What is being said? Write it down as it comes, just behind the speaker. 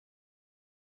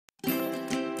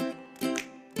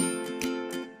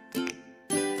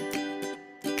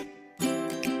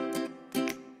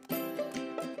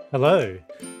Hello,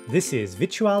 this is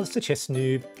Visualise the Chess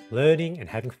Noob, learning and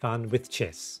having fun with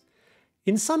chess.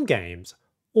 In some games,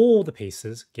 all the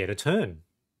pieces get a turn.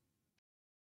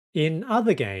 In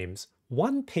other games,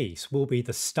 one piece will be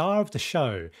the star of the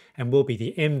show and will be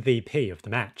the MVP of the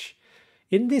match.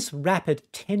 In this rapid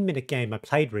 10-minute game I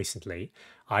played recently,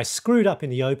 I screwed up in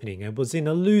the opening and was in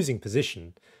a losing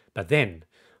position. But then,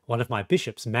 one of my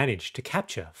bishops managed to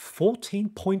capture 14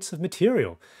 points of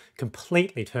material,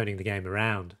 completely turning the game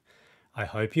around. I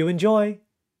hope you enjoy.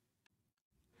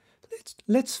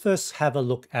 Let's first have a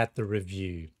look at the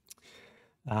review.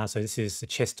 So this is the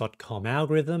chess.com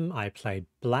algorithm. I played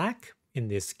black in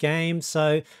this game,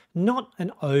 so not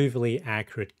an overly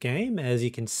accurate game. As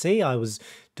you can see, I was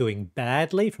doing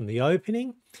badly from the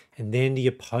opening, and then the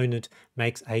opponent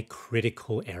makes a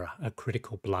critical error, a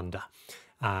critical blunder.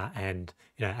 And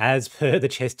as per the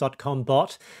chess.com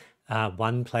bot,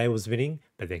 one player was winning,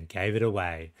 but then gave it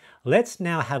away. Let's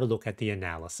now have a look at the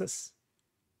analysis.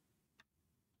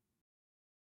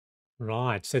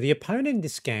 Right, so the opponent in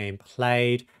this game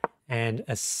played an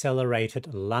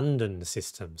accelerated London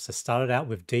system. So started out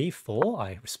with d4,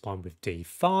 I respond with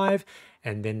d5,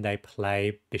 and then they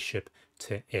play bishop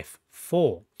to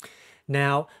f4.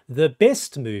 Now, the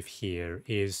best move here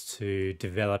is to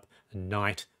develop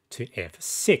knight to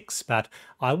f6, but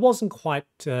I wasn't quite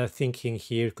thinking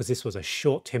here because this was a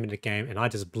short 10-minute game and I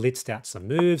just blitzed out some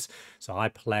moves. So I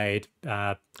played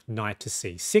knight to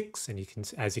c6,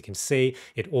 and as you can see,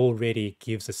 it already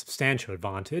gives a substantial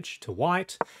advantage to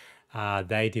white.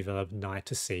 They developed knight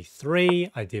to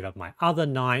c3. I developed my other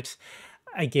knight.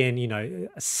 Again,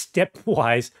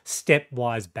 stepwise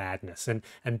badness,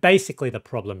 and basically the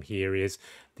problem here is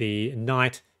the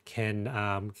knight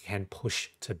can push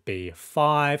to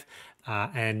b5,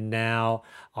 and now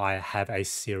I have a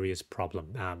serious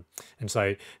problem. And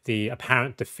so the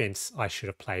apparent defense I should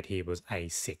have played here was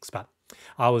a6, but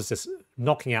I was just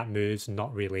knocking out moves,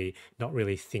 not really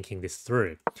thinking this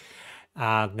through.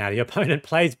 Now the opponent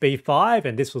plays b5,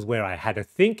 and this was where I had to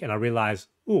think, and I realized,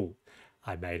 ooh,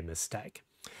 I made a mistake.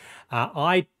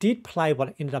 I did play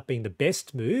what ended up being the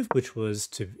best move, which was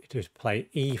to play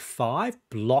e5,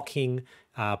 blocking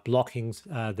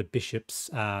the bishop's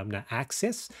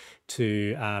access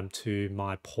to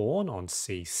my pawn on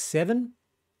c7.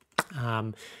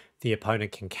 The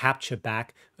opponent can capture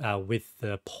back with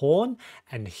the pawn,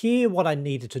 and here what I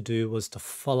needed to do was to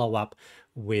follow up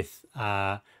with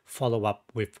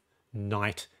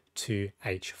knight to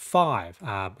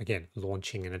h5, again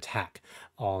launching an attack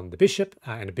on the bishop,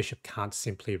 and the bishop can't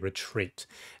simply retreat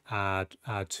to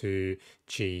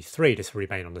g3 to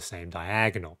remain on the same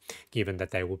diagonal, given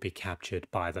that they will be captured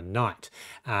by the knight,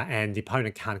 and the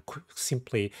opponent can't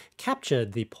simply capture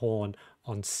the pawn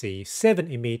on c7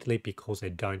 immediately because they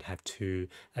don't have two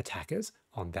attackers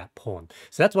on that pawn.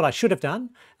 So that's what I should have done.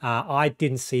 I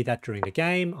didn't see that during the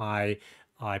game.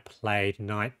 I played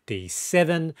knight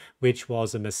d7, which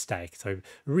was a mistake. So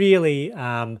really,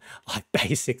 I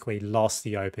basically lost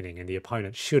the opening, and the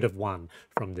opponent should have won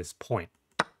from this point.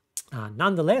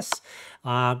 Nonetheless,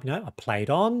 I played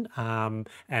on, and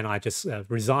I just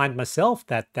resigned myself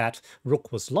that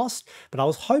rook was lost. But I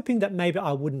was hoping that maybe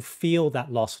I wouldn't feel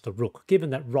that loss of the rook, given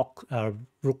that rook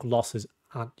losses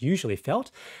aren't usually felt,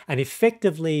 and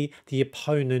effectively the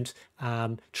opponent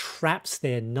traps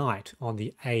their knight on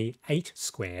the a8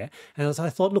 square. And as I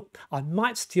thought, look, I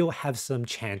might still have some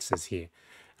chances here.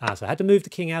 So I had to move the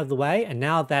king out of the way, and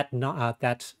now that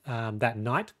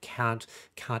knight can't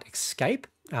escape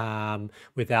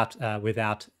without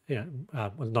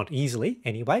well, not easily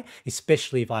anyway,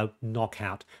 especially if I knock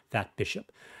out that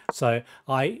bishop. So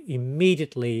I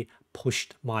immediately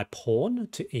pushed my pawn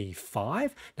to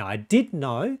e5. Now I did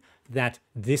know that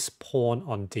this pawn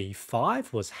on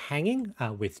d5 was hanging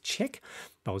with check.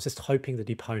 I was just hoping that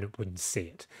the opponent wouldn't see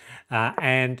it.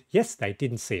 And yes, they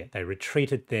didn't see it. They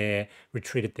retreated their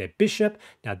bishop.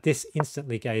 Now this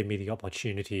instantly gave me the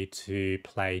opportunity to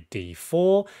play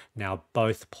d4. Now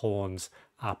both pawns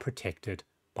are protected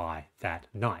by that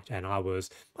knight, and I was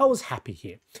happy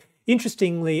here.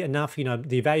 Interestingly enough,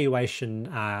 the evaluation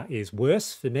is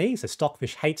worse for me, so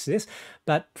Stockfish hates this,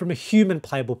 but from a human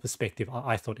playable perspective,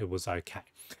 I thought it was okay.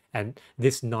 And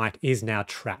this knight is now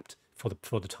trapped for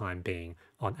the time being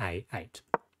on a8.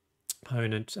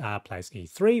 Opponent plays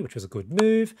e3, which was a good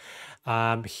move.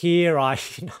 Here I,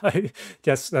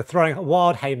 just throwing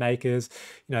wild haymakers,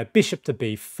 bishop to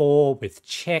b4 with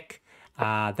check.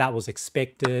 That was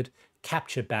expected.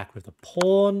 Capture back with a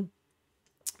pawn.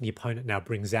 The opponent now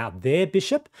brings out their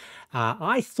bishop.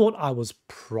 I thought I was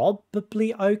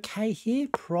probably okay here,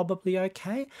 probably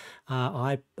okay.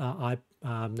 I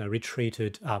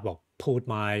retreated, well, pulled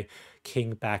my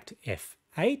king back to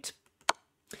f8.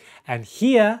 And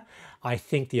here, I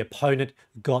think the opponent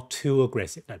got too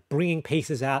aggressive, bringing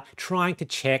pieces out, trying to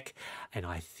check, and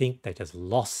I think they just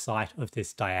lost sight of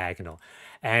this diagonal.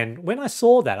 And when I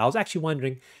saw that, I was actually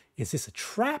wondering, is this a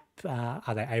trap?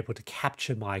 Are they able to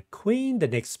capture my queen the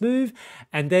next move?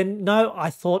 And then, no,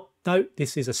 I thought, no,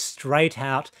 this is a straight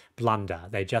out blunder.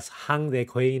 They just hung their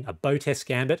queen, a Botez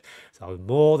gambit. So I was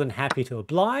more than happy to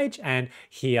oblige. And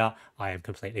here I am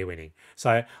completely winning.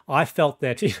 So I felt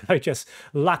that, just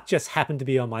luck just happened to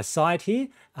be on my side here.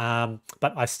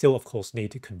 But I still, of course,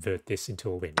 need to convert this into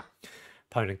a win.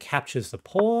 Opponent captures the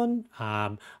pawn.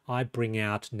 I bring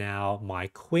out now my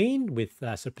queen with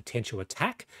sort of potential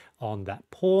attack on that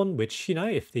pawn, which,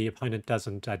 if the opponent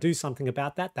doesn't do something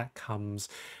about that, that comes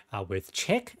with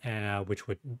check, which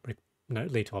would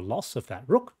lead to a loss of that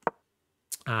rook.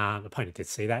 The opponent did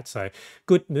see that, so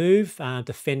good move,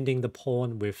 defending the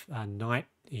pawn with knight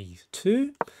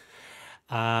e2.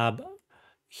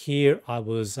 Here I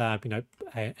was, an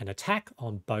attack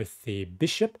on both the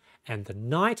bishop and the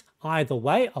knight. Either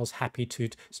way, I was happy to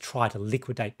try to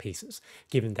liquidate pieces,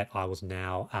 given that I was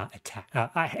now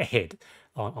ahead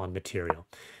on material.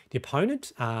 The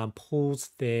opponent pulls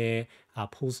their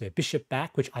bishop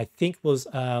back, which I think was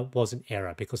an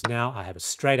error, because now I have a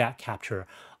straight out capture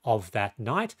of that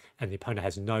knight, and the opponent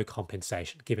has no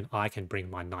compensation, given I can bring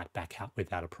my knight back out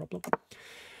without a problem.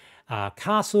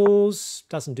 Castles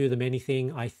doesn't do them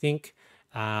anything. I think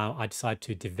I decided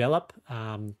to develop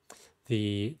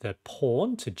the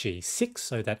pawn to g6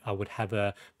 so that I would have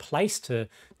a place to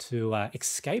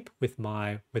escape with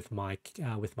my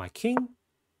king.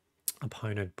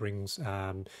 Opponent brings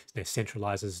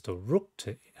centralizes the rook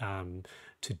to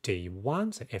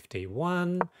d1, so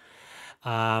fd1.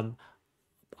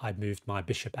 I moved my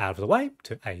bishop out of the way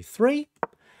to a3.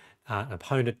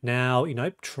 Opponent now,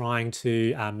 trying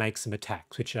to make some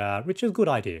attacks, which is a good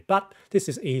idea, but this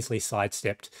is easily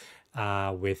sidestepped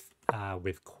with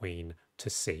queen to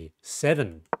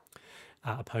c7.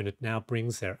 Opponent now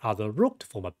brings their other rook to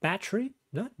form a battery.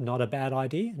 No, not a bad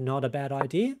idea, not a bad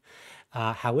idea.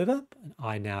 However,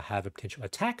 I now have a potential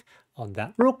attack on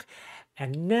that rook,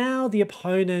 and now the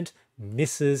opponent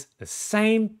misses the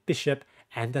same bishop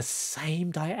and the same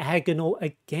diagonal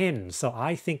again. So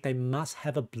I think they must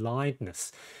have a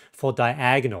blindness for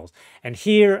diagonals. And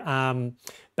here,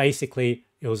 basically,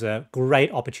 it was a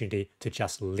great opportunity to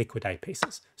just liquidate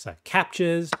pieces. So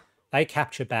captures, they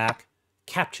capture back,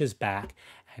 captures back,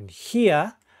 and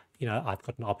here, I've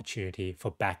got an opportunity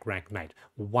for back rank mate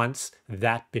once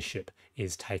that bishop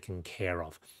is taken care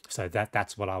of. So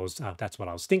that's what I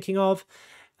was thinking of.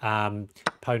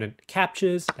 Opponent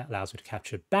captures, that allows me to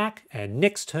capture back, and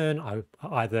next turn I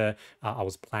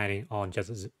was planning on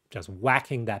just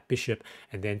whacking that bishop,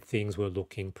 and then things were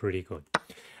looking pretty good.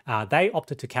 They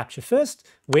opted to capture first,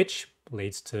 which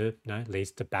leads to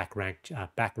back rank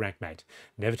mate.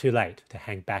 Never too late to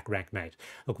hang back rank mate.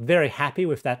 Look, very happy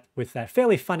with that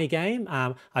fairly funny game.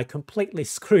 I completely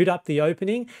screwed up the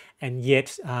opening, and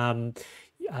yet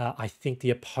I think the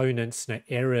opponent's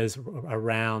errors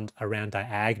around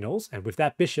diagonals, and with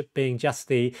that bishop being just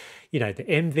the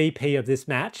MVP of this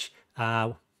match,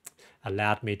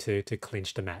 allowed me to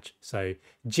clinch the match. So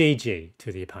GG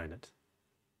to the opponent.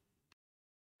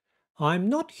 I'm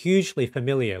not hugely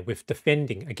familiar with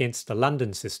defending against the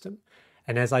London system,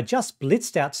 and as I just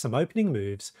blitzed out some opening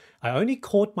moves, I only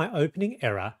caught my opening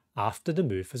error after the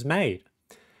move was made.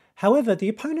 However, the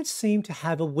opponents seem to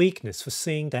have a weakness for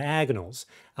seeing diagonals,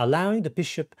 allowing the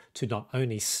bishop to not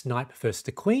only snipe first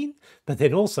the queen, but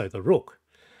then also the rook.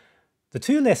 The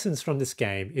two lessons from this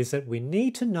game is that we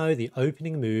need to know the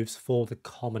opening moves for the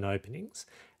common openings,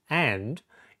 and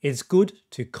it's good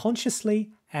to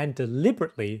consciously and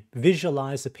deliberately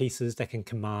visualize the pieces that can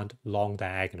command long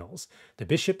diagonals, the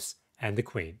bishops and the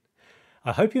queen.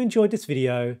 I hope you enjoyed this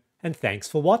video, and thanks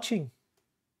for watching.